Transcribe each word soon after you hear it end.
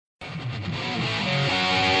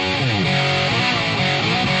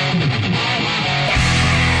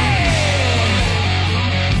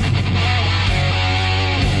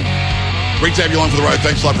Great to have you along for the ride.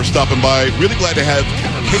 Thanks a lot for stopping by. Really glad to have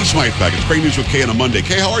Kay Smythe back. It's Great News with Kay on a Monday.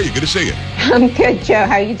 Kay, how are you? Good to see you. I'm good, Joe.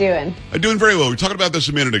 How are you doing? I'm doing very well. We were talking about this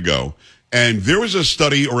a minute ago, and there was a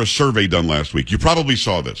study or a survey done last week. You probably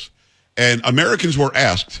saw this. And Americans were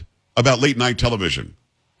asked about late-night television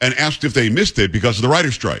and asked if they missed it because of the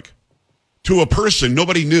writer's strike. To a person,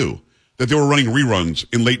 nobody knew that they were running reruns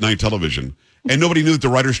in late-night television, and nobody knew that the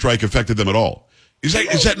writer's strike affected them at all. Is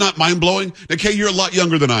that not mind-blowing? Now, Kay, you're a lot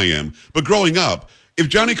younger than I am, but growing up, if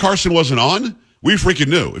Johnny Carson wasn't on, we freaking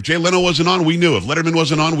knew. If Jay Leno wasn't on, we knew. If Letterman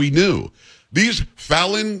wasn't on, we knew. These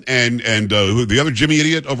Fallon and the other Jimmy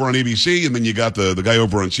idiot over on ABC, and then you got the guy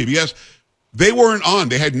over on CBS, they weren't on.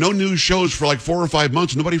 They had no news shows for like 4 or 5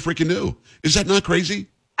 months. Nobody freaking knew. Is that not crazy?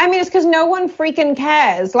 I mean, it's because no one freaking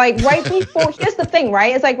cares. Like, right before, here's the thing,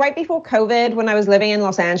 right? It's like right before COVID, when I was living in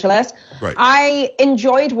Los Angeles, right. I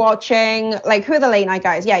enjoyed watching, like, who are the late night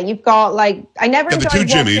guys? Yeah, you've got, like, I never enjoyed watching the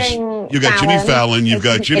two Jimmys. You've got Jimmy Fallon, you've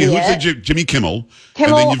got Jimmy, who's the Jimmy Kimmel.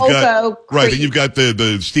 Kimmel and then you've also got, right, then you've got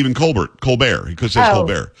the Stephen Colbert. He could say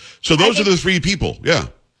Colbert. So those are the three people, yeah.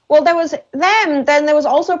 Well, there was them. Then there was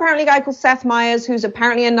also apparently a guy called Seth Meyers, who's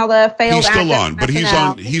apparently another failed actor. He's still on, but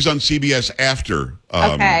SNL. he's on CBS after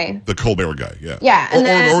the Colbert guy. Yeah. Yeah.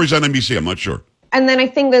 And or he's on NBC. I'm not sure. And then I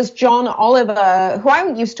think there's John Oliver, who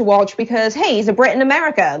I used to watch because, hey, he's a Brit in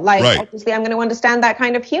America. Like, obviously, I'm going to understand that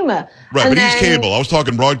kind of humor. Right, but he's cable. I was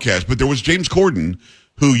talking broadcast. But there was James Corden,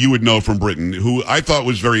 who you would know from Britain, who I thought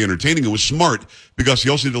was very entertaining and was smart because he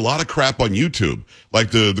also did a lot of crap on YouTube,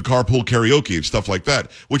 like the carpool karaoke and stuff like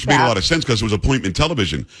that, which made a lot of sense because it was appointment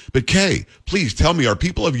television. But Kay, please tell me, are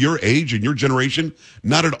people of your age and your generation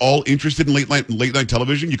not at all interested in late night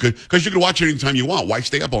television? Because you could watch it anytime you want. Why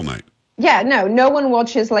stay up all night? Yeah, no one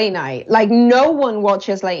watches late night. Like, no one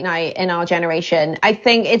watches late night in our generation. I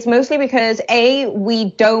think it's mostly because,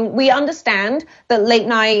 we understand that late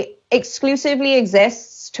night exclusively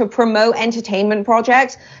exists to promote entertainment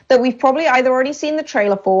projects that we've probably either already seen the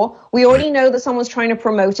trailer for, we already know that someone's trying to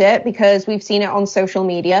promote it because we've seen it on social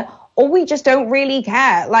media, or we just don't really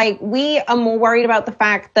care. Like, we are more worried about the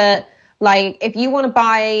fact that, like, if you want to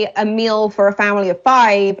buy a meal for a family of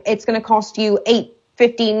 5, it's going to cost you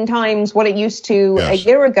 15 times what it used to a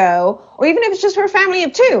year ago, or even if it's just for a family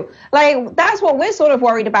of 2. Like, that's what we're sort of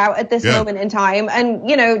worried about at this moment in time. And,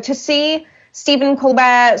 to see Stephen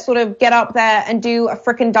Colbert sort of get up there and do a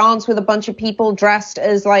frickin' dance with a bunch of people dressed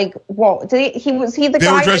as, like, what? They were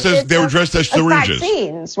dressed as syringes.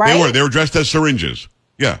 Vaccines, right? They were dressed as syringes.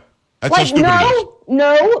 Yeah. That's like, how stupid it is.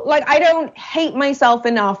 No, like, I don't hate myself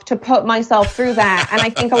enough to put myself through that. And I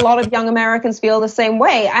think a lot of young Americans feel the same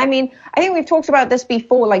way. I mean, I think we've talked about this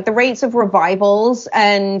before, like the rates of revivals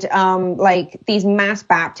and like these mass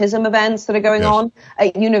baptism events that are going on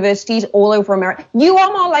at universities all over America. You are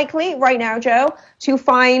more likely right now, Joe, to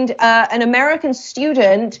find an American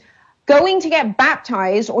student going to get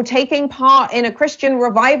baptized or taking part in a Christian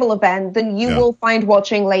revival event than you will find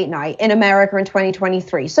watching late night in America in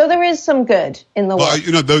 2023. So there is some good in the world.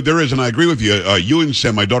 There is, and I agree with you. You and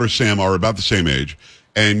Sam, my daughter Sam, are about the same age,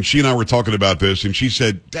 and she and I were talking about this, and she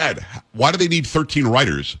said, Dad, why do they need 13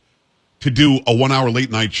 writers to do a 1-hour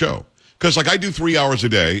late night show? Because, like, I do 3 hours a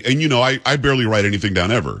day, and, I barely write anything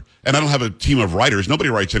down ever. And I don't have a team of writers.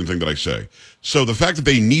 Nobody writes anything that I say. So the fact that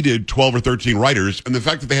they needed 12 or 13 writers, and the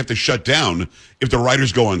fact that they have to shut down if the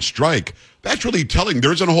writers go on strike, that's really telling.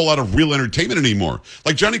 There isn't a whole lot of real entertainment anymore.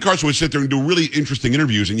 Like, Johnny Carson would sit there and do really interesting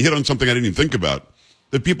interviews, and you hit on something I didn't even think about.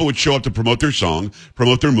 That people would show up to promote their song,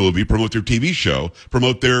 promote their movie, promote their TV show,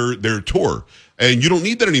 promote their tour. And you don't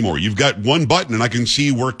need that anymore. You've got one button, and I can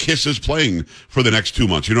see where Kiss is playing for the next 2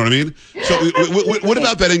 months. You know what I mean? So what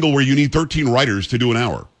about that angle where you need 13 writers to do an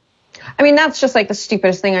hour? I mean, that's just like the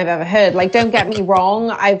stupidest thing I've ever heard. Like, don't get me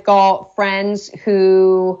wrong. I've got friends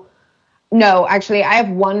who... No, actually, I have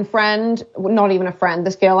one friend, not even a friend,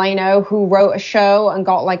 this girl I know, who wrote a show and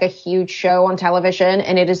got like a huge show on television.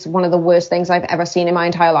 And it is one of the worst things I've ever seen in my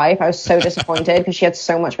entire life. I was so disappointed because she had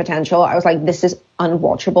so much potential. I was like, this is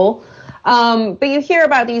unwatchable. But you hear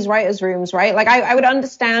about these writers' rooms, right? Like, I would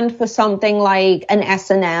understand for something like an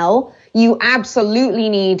SNL, you absolutely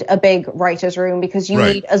need a big writer's room because you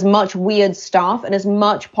need as much weird stuff and as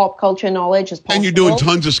much pop culture knowledge as possible. And you're doing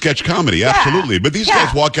tons of sketch comedy, absolutely. But these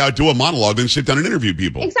guys walk out, do a monologue, then sit down and interview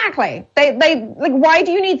people. Exactly. They like, why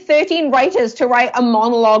do you need 13 writers to write a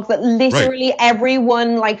monologue that literally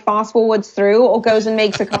everyone like fast forwards through or goes and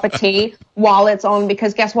makes a cup of tea while it's on?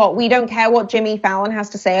 Because guess what? We don't care what Jimmy Fallon has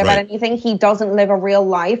to say about anything. He doesn't live a real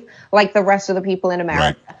life like the rest of the people in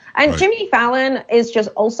America. And Right. Jimmy Fallon is just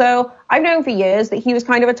also, I've known for years that he was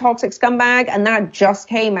kind of a toxic scumbag, and that just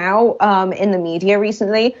came out in the media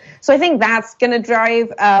recently. So I think that's going to drive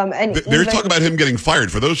There's talk about him getting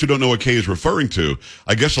fired. For those who don't know what Kay is referring to,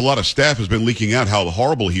 I guess a lot of staff has been leaking out how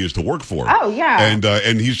horrible he is to work for. Oh, yeah.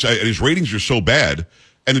 And his ratings are so bad.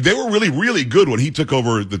 And they were really, really good when he took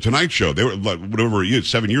over the Tonight Show. They were like, whatever,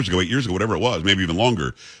 7 years ago, 8 years ago, whatever it was, maybe even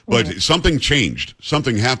longer. But something changed.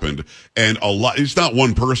 Something happened. And it's not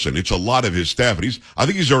one person. It's a lot of his staff. And I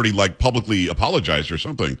think he's already like publicly apologized or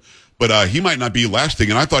something. But he might not be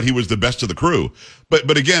lasting. And I thought he was the best of the crew.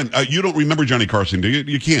 But again, you don't remember Johnny Carson, do you?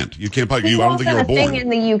 You can't. You can't. I don't think you were born. Thing in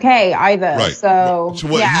the UK either. Right. So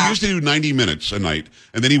he used to do 90 minutes a night,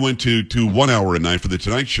 and then he went to 1 hour a night for the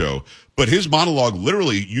Tonight Show. But his monologue,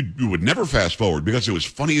 literally, you would never fast forward because it was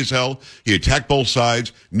funny as hell. He attacked both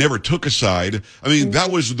sides, never took a side. I mean,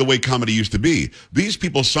 that was the way comedy used to be. These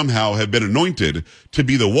people somehow have been anointed to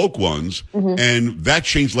be the woke ones, and that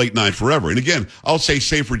changed late night forever. And again, I'll say,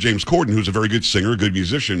 save for James Corden, who's a very good singer, a good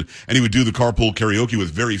musician, and he would do the carpool karaoke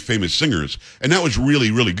with very famous singers. And that was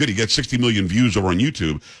really, really good. He got 60 million views over on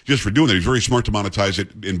YouTube just for doing that. He's very smart to monetize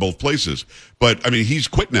it in both places. But, I mean, he's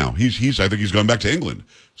quit now. I think he's gone back to England.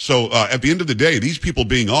 So at the end of the day, these people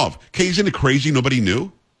being off, Kay, isn't it crazy? Nobody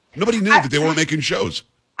knew that they weren't making shows.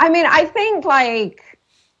 I mean, I think I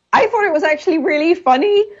thought it was actually really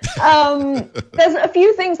funny. There's a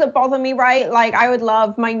few things that bother me, right? Like, I would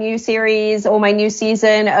love my new series or my new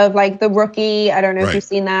season of like The Rookie. I don't know if you've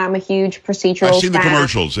seen that. I'm a huge procedural I've seen fan. the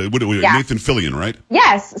commercials. Nathan Fillion, right?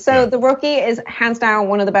 Yes. So The Rookie is hands down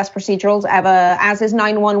one of the best procedurals ever, as is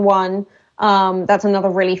 911. That's another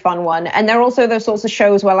really fun one. And there are also those sorts of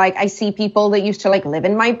shows where like I see people that used to like live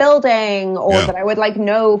in my building or that I would like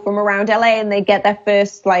know from around LA, and they get their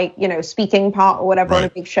first like, speaking part or whatever on a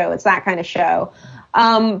big show. It's that kind of show.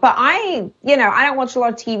 But I don't watch a lot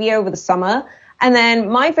of TV over the summer. And then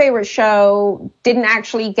my favorite show didn't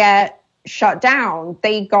actually get shut down.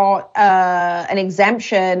 They got an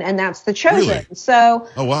exemption, and that's The Chosen. Really? So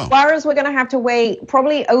wow. whereas we're going to have to wait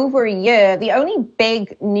probably over a year, the only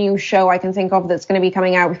big new show I can think of that's going to be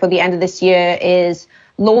coming out before the end of this year is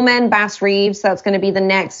Lawmen Bass Reeves. That's going to be the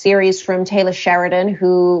next series from Taylor Sheridan,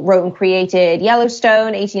 who wrote and created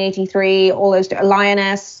Yellowstone, 1883, all those,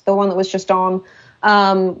 Lioness, the one that was just on.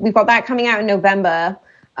 We've got that coming out in November.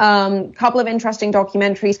 Couple of interesting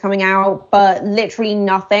documentaries coming out, but literally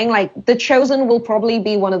nothing. Like, The Chosen will probably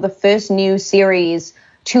be one of the first new series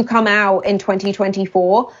to come out in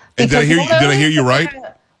 2024. And did I hear you right?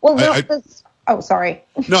 Well, sorry.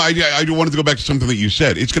 No, I wanted to go back to something that you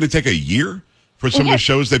said. It's going to take a year for some of the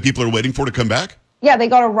shows that people are waiting for to come back? Yeah, they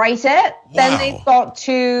got to write it. Wow. Then they've got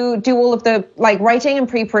to do all of the writing and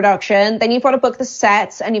pre-production. Then you've got to book the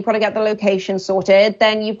sets, and you've got to get the location sorted.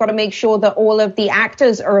 Then you've got to make sure that all of the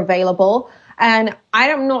actors are available. And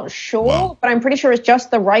I'm not sure, but I'm pretty sure it's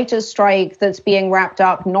just the writers' strike that's being wrapped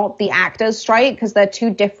up, not the actors' strike, because they're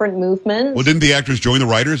two different movements. Well, didn't the actors join the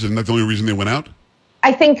writers? Isn't that the only reason they went out?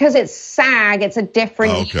 I think because it's SAG, it's a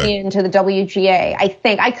different union to the WGA. I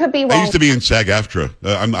think. I could be wrong. I used to be in SAG-AFTRA.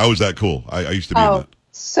 I was that cool. I used to be in that.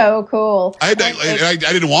 So cool. I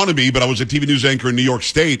didn't want to be, but I was a TV news anchor in New York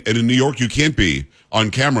State, and in New York you can't be on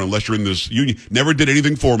camera unless you're in this union. Never did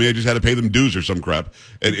anything for me. I just had to pay them dues or some crap.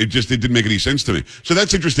 And it didn't make any sense to me. So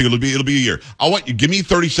that's interesting. It'll be a year. I want you give me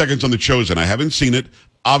 30 seconds on The Chosen. I haven't seen it.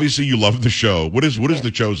 Obviously you love the show. What is The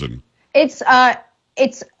Chosen?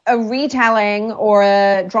 It's a retelling or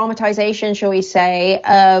a dramatization, shall we say,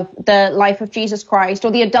 of the life of Jesus Christ,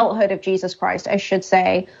 or the adulthood of Jesus Christ, I should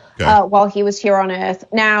say, while he was here on earth.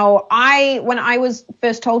 Now, when I was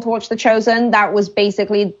first told to watch The Chosen, that was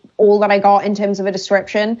basically all that I got in terms of a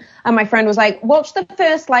description. And my friend was like, watch the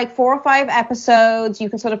first 4 or 5 episodes. You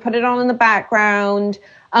can sort of put it on in the background.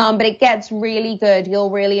 But it gets really good. You'll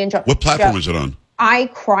really enjoy. What platform is it on? I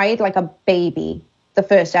cried like a baby the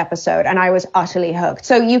first episode, and I was utterly hooked.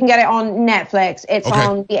 So you can get it on Netflix. It's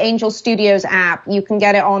on the Angel Studios app. You can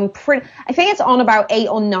get it on I think it's on about 8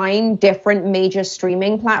 or 9 different major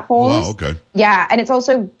streaming platforms. Wow, okay. Yeah, and it's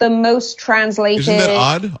also the most translated. Isn't that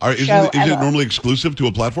odd? Is it normally exclusive to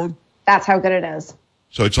a platform? That's how good it is.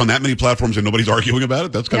 So it's on that many platforms and nobody's arguing about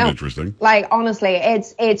it? That's kind of interesting. Like, honestly,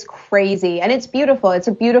 it's crazy, and it's beautiful. It's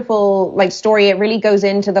a beautiful story. It really goes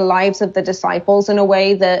into the lives of the disciples in a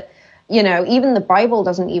way that even the Bible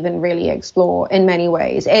doesn't even really explore in many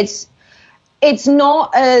ways. It's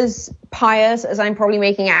not as pious as I'm probably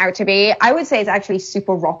making it out to be. I would say it's actually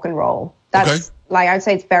super rock and roll. That's Like, I'd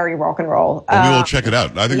say it's very rock and roll. Well, we will check it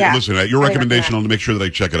out. I think, listen, your recommendation, I'll make sure that I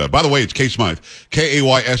check it out. By the way, it's Kay Smythe,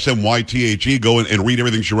 Kaysmythe. Go in and read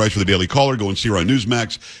everything she writes for the Daily Caller. Go and see her on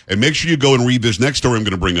Newsmax. And make sure you go and read this next story I'm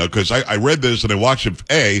going to bring up, because I read this and I watched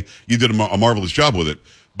it. You did a marvelous job with it.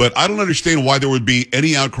 But I don't understand why there would be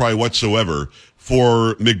any outcry whatsoever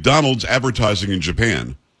for McDonald's advertising in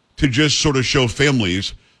Japan to just sort of show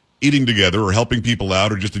families eating together or helping people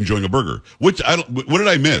out or just enjoying a burger. What did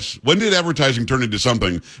I miss? When did advertising turn into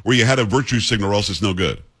something where you had a virtue signal or else it's no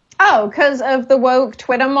good? Oh, because of the woke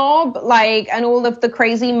Twitter mob, and all of the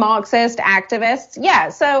crazy Marxist activists. Yeah,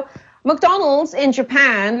 so McDonald's in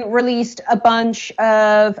Japan released a bunch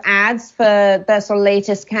of ads for their sort of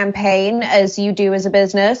latest campaign, as you do as a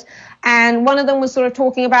business. And one of them was sort of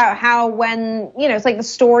talking about how when, it's like the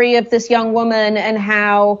story of this young woman and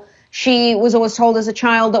how she was always told as a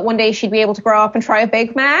child that one day she'd be able to grow up and try a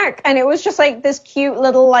Big Mac. And it was just like this cute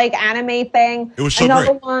little anime thing. It was so great.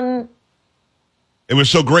 It was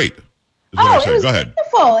so great. It was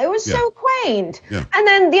beautiful. It was so quaint. Yeah. And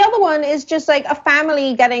then the other one is just like a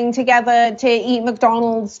family getting together to eat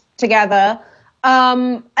McDonald's together.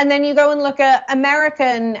 And then you go and look at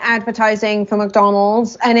American advertising for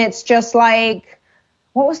McDonald's, and it's just like,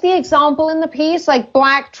 what was the example in the piece? Like,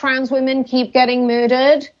 black trans women keep getting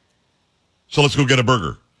murdered. So let's go get a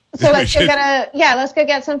burger. So let's go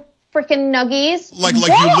get some freaking nuggies. Like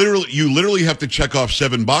you literally have to check off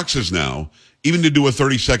 7 boxes now, even to do a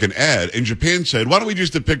 30-second ad. And Japan said, why don't we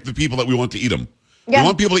just depict the people that we want to eat them? Yeah. We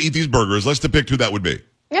want people to eat these burgers. Let's depict who that would be.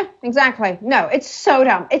 Yeah, exactly. No, it's so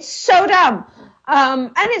dumb. It's so dumb.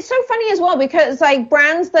 And it's so funny as well, because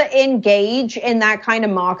brands that engage in that kind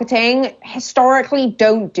of marketing historically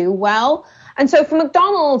don't do well. And so for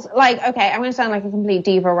McDonald's, okay, I'm going to sound like a complete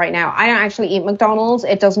diva right now. I don't actually eat McDonald's.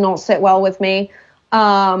 It does not sit well with me.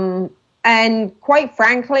 And quite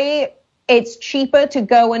frankly, it's cheaper to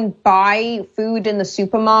go and buy food in the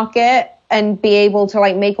supermarket and be able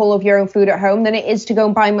to make all of your own food at home than it is to go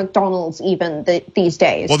and buy McDonald's even these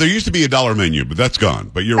days. Well, there used to be a $1 menu, but that's gone.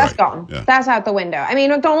 But that's gone. Yeah. That's out the window. I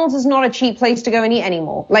mean, McDonald's is not a cheap place to go and eat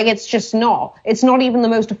anymore. It's just not. It's not even the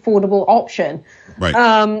most affordable option. Right.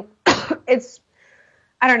 I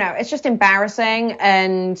don't know. It's just embarrassing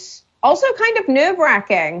and also kind of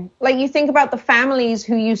nerve-wracking. You think about the families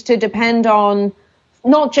who used to depend on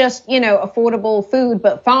not just, affordable food,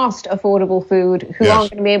 but fast affordable food, who aren't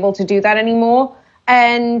going to be able to do that anymore.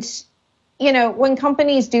 And, when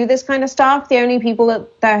companies do this kind of stuff, the only people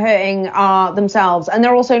that they're hurting are themselves. And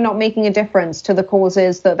they're also not making a difference to the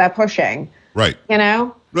causes that they're pushing. Right.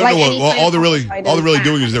 All they're really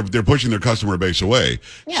doing is they're pushing their customer base away.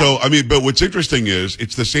 Yeah. So, but what's interesting is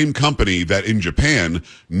it's the same company that in Japan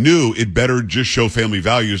knew it better just show family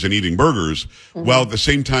values and eating burgers, while at the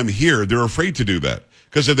same time here, they're afraid to do that.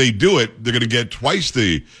 Because if they do it, they're going to get twice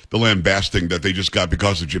the lambasting that they just got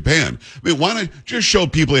because of Japan. Why not just show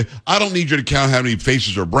people, I don't need you to count how many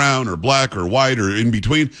faces are brown or black or white or in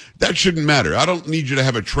between. That shouldn't matter. I don't need you to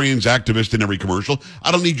have a trans activist in every commercial.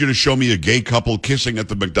 I don't need you to show me a gay couple kissing at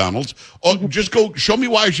the McDonald's. Oh, just go show me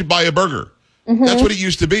why I should buy a burger. That's what it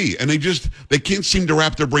used to be. And they can't seem to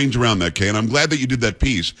wrap their brains around that, Kay. And I'm glad that you did that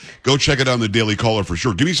piece. Go check it out on the Daily Caller for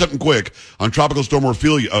sure. Give me something quick on Tropical Storm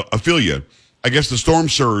Ophelia. I guess the storm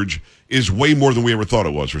surge is way more than we ever thought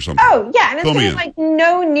it was or something. Oh, yeah. And it's been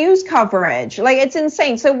no news coverage. It's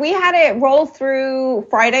insane. So we had it roll through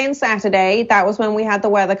Friday and Saturday. That was when we had the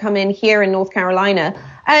weather come in here in North Carolina.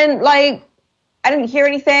 And I didn't hear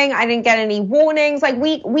anything. I didn't get any warnings.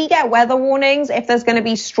 We get weather warnings if there's going to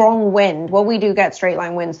be strong wind. Well, we do get straight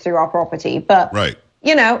line winds through our property, but right.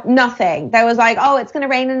 Nothing. There was it's going to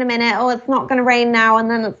rain in a minute. Oh, it's not going to rain now. And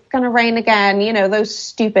then it's going to rain again. Those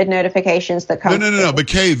stupid notifications that come. No. But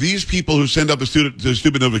Kay, these people who send out the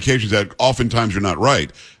stupid notifications that oftentimes are not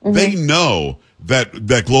right, they know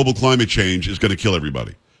that global climate change is going to kill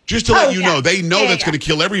everybody. Just to let you know, they know that's going to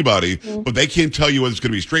kill everybody, but they can't tell you whether it's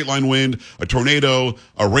going to be straight line wind, a tornado,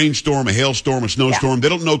 a rainstorm, a hailstorm, a snowstorm. Yeah. They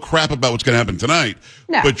don't know crap about what's going to happen tonight.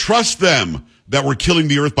 No. But trust them that we're killing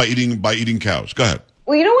the earth by eating cows. Go ahead.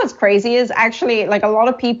 Well, you know what's crazy is actually a lot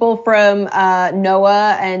of people from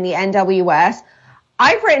NOAA and the NWS,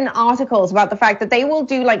 I've written articles about the fact that they will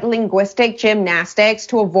do linguistic gymnastics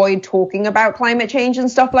to avoid talking about climate change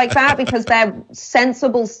and stuff like that because they're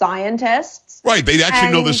sensible scientists. Right. They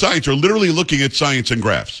actually know the science. They're literally looking at science and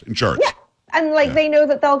graphs and charts. Yeah. And they know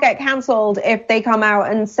that they'll get canceled if they come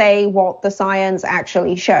out and say what the science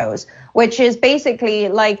actually shows, which is basically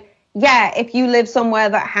if you live somewhere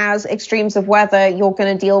that has extremes of weather, you're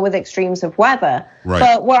going to deal with extremes of weather. Right.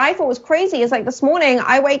 But what I thought was crazy is this morning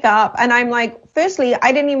I wake up and I'm firstly,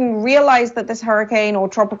 I didn't even realize that this hurricane or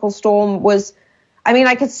tropical storm was I mean,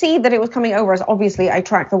 I could see that it was coming over us. Obviously, I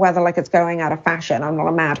track the weather like it's going out of fashion. I'm not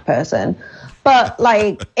a mad person. But,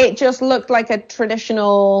 like, it just looked like a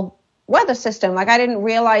traditional weather system. Like, I didn't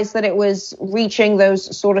realize that it was reaching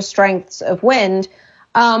those sort of strengths of wind.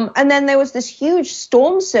 And then there was this huge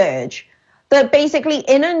storm surge that basically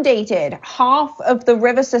inundated half of the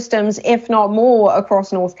river systems, if not more,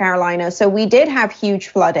 across North Carolina. So we did have huge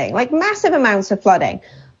flooding, like massive amounts of flooding.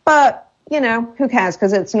 But, you know, who cares?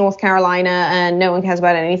 Because it's North Carolina and no one cares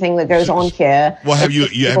about anything that goes on here. Well, have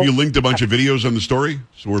you linked a bunch of videos on the story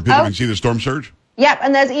so where people can see the storm surge? Yep,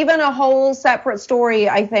 and there's even a whole separate story,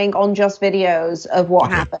 I think, on Just Videos of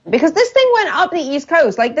what happened. Because this thing went up the East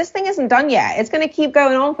Coast. Like, this thing isn't done yet. It's going to keep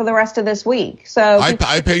going on for the rest of this week. So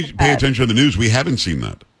I pay attention to the news. We haven't seen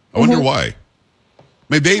that. I wonder why. I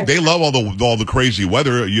mean, they love all the crazy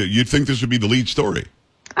weather. You'd think this would be the lead story.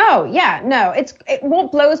 Oh, yeah, no,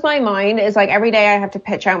 what blows my mind is like every day I have to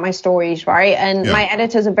pitch out my stories, right? And my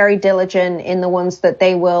editors are very diligent in the ones that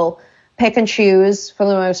they will pick and choose for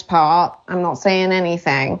the most part. I'm not saying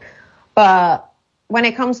anything, but when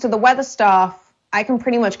it comes to the weather stuff, I can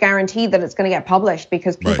pretty much guarantee that it's going to get published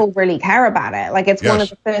because people really care about it. Like it's one of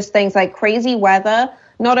the first things, like crazy weather,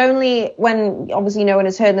 not only when obviously no one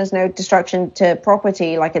has heard there's no destruction to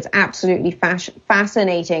property, like it's absolutely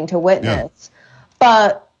fascinating to witness.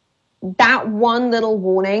 But that one little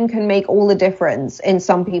warning can make all the difference in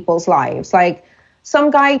some people's lives. Like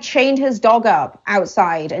some guy chained his dog up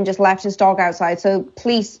outside and just left his dog outside. So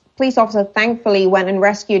police officer thankfully went and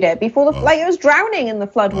rescued it before like it was drowning in the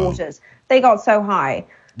floodwaters. They got so high.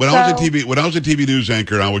 When I was a TV news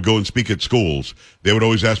anchor and I would go and speak at schools, they would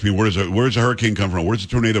always ask me, where's a hurricane come from? Where's a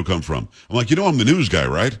tornado come from? I'm like, I'm the news guy,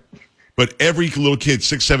 right? But every little kid,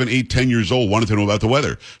 6, 7, 8, 10 years old, wanted to know about the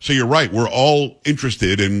weather. So you're right. We're all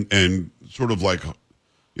interested and sort of like,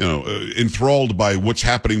 enthralled by what's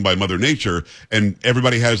happening by Mother Nature. And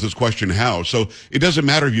everybody has this question, how? So it doesn't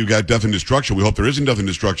matter if you've got death and destruction. We hope there isn't death and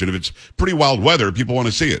destruction. If it's pretty wild weather, people want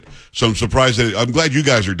to see it. So I'm glad you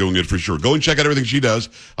guys are doing it for sure. Go and check out everything she does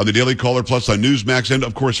on the Daily Caller Plus on Newsmax. And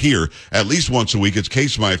of course here, at least once a week, it's Kay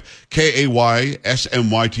Smythe,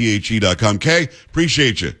 KAYSMYTHE.com. Kay,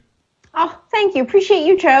 appreciate you. Oh, thank you. Appreciate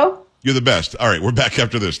you, Joe. You're the best. All right, we're back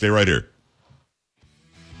after this. Stay right here.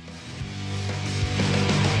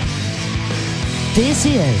 This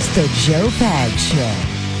is the Joe Pags Show.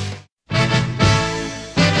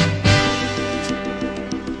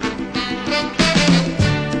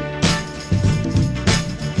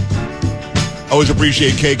 Always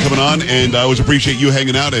appreciate Kay coming on, and I always appreciate you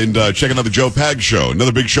hanging out and checking out the Joe Pags Show.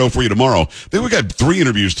 Another big show for you tomorrow. Then we got 3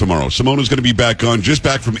 interviews tomorrow. Simona's going to be back on, just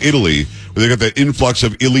back from Italy, where they got that influx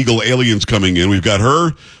of illegal aliens coming in. We've got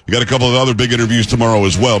her. We got a couple of other big interviews tomorrow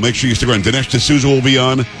as well. Make sure you stick around. Dinesh D'Souza will be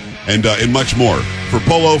on, and much more. For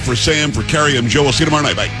Polo, for Sam, for Carrie, I'm Joe. We'll see you tomorrow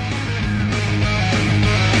night. Bye.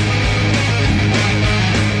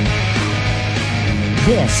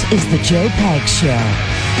 This is the Joe Pags Show.